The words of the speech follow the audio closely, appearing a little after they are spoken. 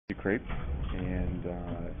Crepe, and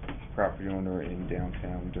property owner in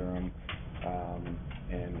downtown Durham,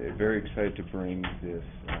 and very excited to bring this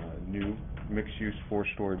new mixed-use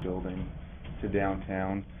four-story building to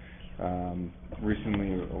downtown.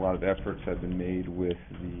 Recently, a lot of efforts have been made with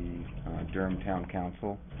the Durham Town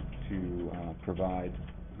Council to provide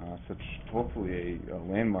such hopefully a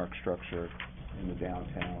landmark structure in the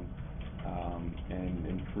downtown and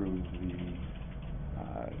improve the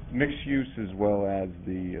mixed use as well as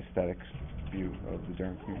the aesthetics view of the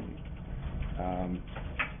Durham community.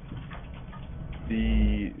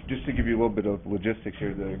 Just to give you a little bit of logistics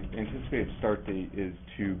here, the anticipated start date is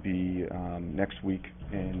to be next week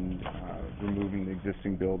in removing the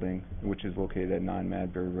existing building, which is located at 9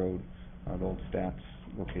 Madbury Road, the old Stats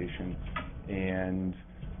location, and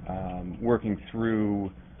working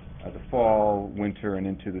through the fall, winter, and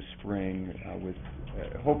into the spring with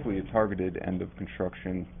hopefully a targeted end of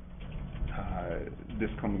construction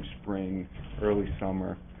this coming spring, early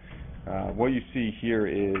summer. What you see here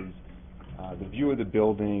is the view of the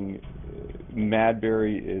building.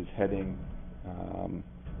 Madbury is heading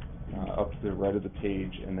up to the right of the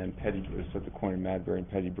page, and then is at the corner of Madbury and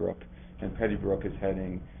Pettybrook. And Pettybrook is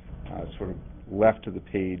heading sort of left of the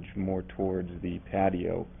page, more towards the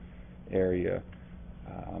patio area.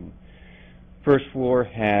 First floor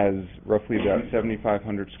has roughly about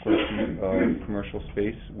 7,500 square feet of commercial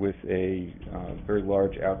space with a very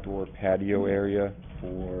large outdoor patio area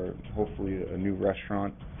for hopefully a new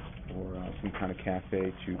restaurant or some kind of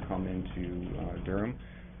cafe to come into Durham.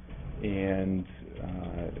 And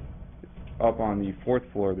up on the fourth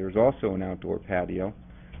floor, there's also an outdoor patio.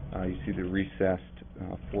 You see the recessed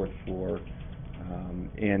fourth floor,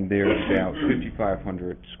 and there's about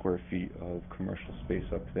 5,500 square feet of commercial space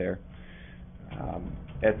up there.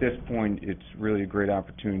 At this point, it's really a great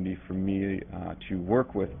opportunity for me to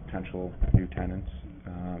work with potential new tenants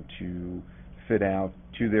to fit out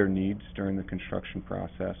to their needs during the construction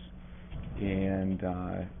process and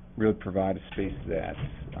really provide a space that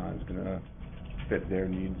is going to fit their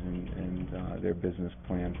needs and their business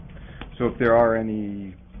plan. So if there are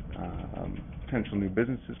any potential new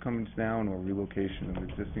businesses coming to town or relocation of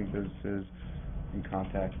existing businesses, you can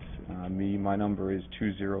contact me. My number is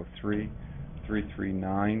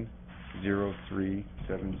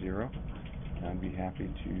 203-339-0370, and I'd be happy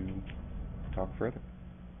to talk further.